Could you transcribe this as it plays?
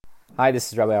Hi,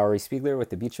 this is Rabbi Ari Spiegler with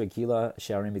the Bitrei Kehila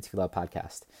She'arim B'Tefillah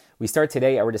podcast. We start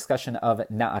today our discussion of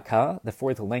Na'aka, the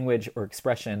fourth language or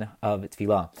expression of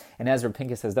Tefillah. And as Reb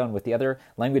Pincus has done with the other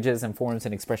languages and forms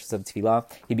and expressions of Tefillah,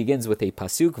 he begins with a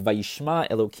pasuk, Vayishma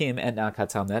Elokim et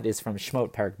Na'akatam. That is from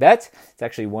Shemot Parak Bet. It's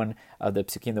actually one of the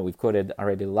psukim that we've quoted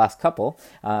already, the last couple.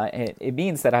 It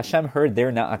means that Hashem heard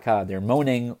their Na'aka, their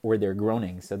moaning or their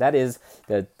groaning. So that is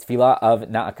the Tefillah of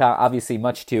Na'aka, obviously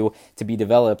much to be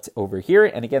developed over here.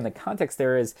 And again, the context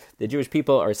there is the Jewish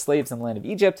people are slaves in the land of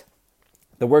Egypt.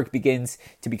 The work begins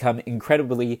to become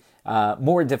incredibly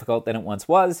more difficult than it once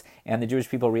was, and the Jewish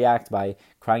people react by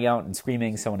crying out and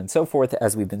screaming, so on and so forth,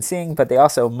 as we've been seeing, but they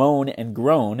also moan and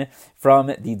groan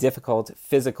from the difficult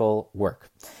physical work.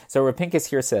 So Reb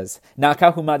Pincus here says, Na'aka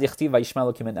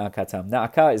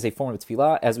is a form of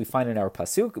tefillah, as we find in our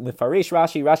pasuk.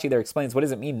 Rashi there explains, what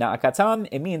does it mean, Na'akatam?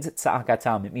 It means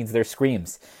tza'akatam, it means their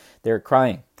screams, their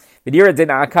crying. Now, Reb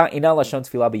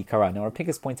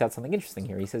Pincus points out something interesting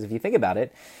here. He says, if you think about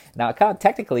it, Na'aka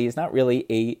technically is not really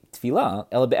a tefillah.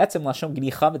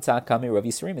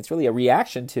 It's really a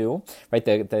reaction to, right,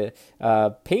 the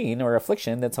pain or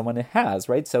affliction that someone has,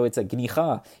 right? So it's a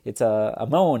gnicha, it's a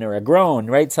moan or a groan,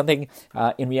 right? Something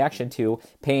in reaction to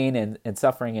pain and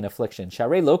suffering and affliction. And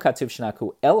he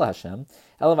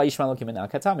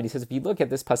says, if you look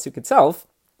at this pasuk itself,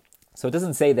 so it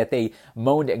doesn't say that they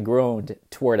moaned and groaned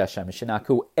toward Hashem.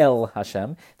 Shinaku el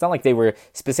Hashem. It's not like they were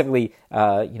specifically,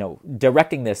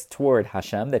 directing this toward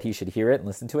Hashem, that he should hear it and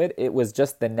listen to it. It was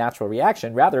just the natural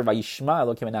reaction. Rather, vayishma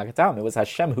Elokim na'akatam. It was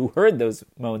Hashem who heard those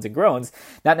moans and groans,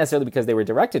 not necessarily because they were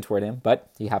directed toward him, but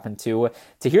he happened to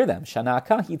hear them.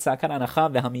 Shana'aka hitzakan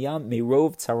anacha v'hamiyam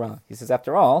meirov tzara. He says,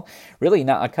 after all, really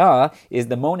Na'aka is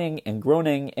the moaning and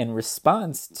groaning in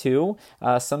response to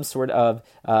some sort of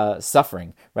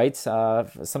suffering, right?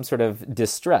 Some sort of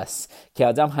distress.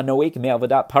 Like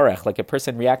a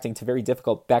person reacting to very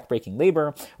difficult back-breaking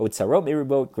labor,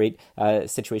 great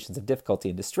situations of difficulty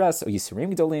and distress,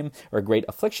 or great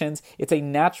afflictions. It's a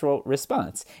natural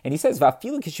response. And he says,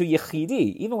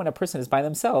 even when a person is by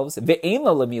themselves, and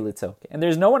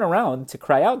there's no one around to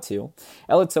cry out to,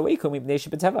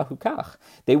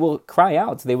 they will cry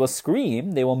out, they will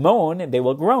scream, they will moan, they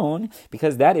will groan,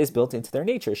 because that is built into their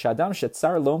nature.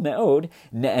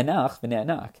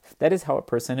 That is how a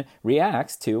person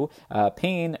reacts to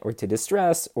pain or to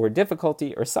distress or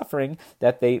difficulty or suffering,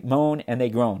 that they moan and they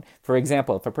groan. For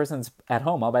example, if a person's at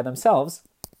home all by themselves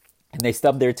and they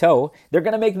stub their toe, they're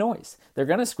going to make noise. They're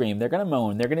going to scream. They're going to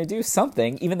moan. They're going to do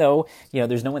something, even though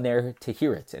there's no one there to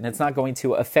hear it. And it's not going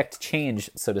to affect change,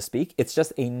 so to speak. It's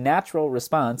just a natural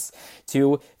response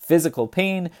to physical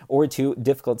pain or to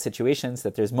difficult situations,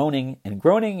 that there's moaning and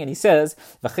groaning. And he says,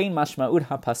 V'chein mashma'ud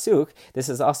ha-pasuk. This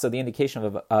is also the indication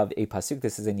of a pasuk.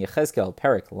 This is in Yechezkel,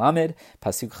 Perik Lamed,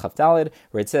 pasuk Chavdalid,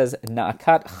 where it says,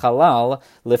 Na'akat chalal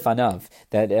lifanav,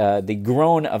 that the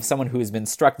groan of someone who has been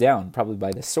struck down, probably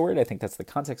by the sword. I think that's the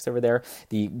context over there.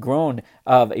 The groan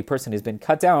of a person who's been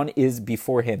cut down is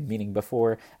before him, meaning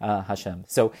before Hashem.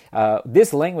 So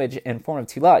this language and form of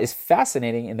tefillah is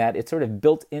fascinating in that it's sort of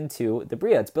built into the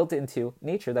Bria. It's built into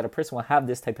nature that a person will have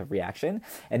this type of reaction,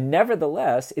 and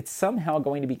nevertheless, it's somehow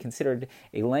going to be considered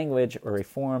a language or a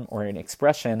form or an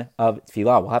expression of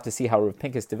tefillah. We'll have to see how Reb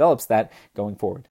Pincus develops that going forward.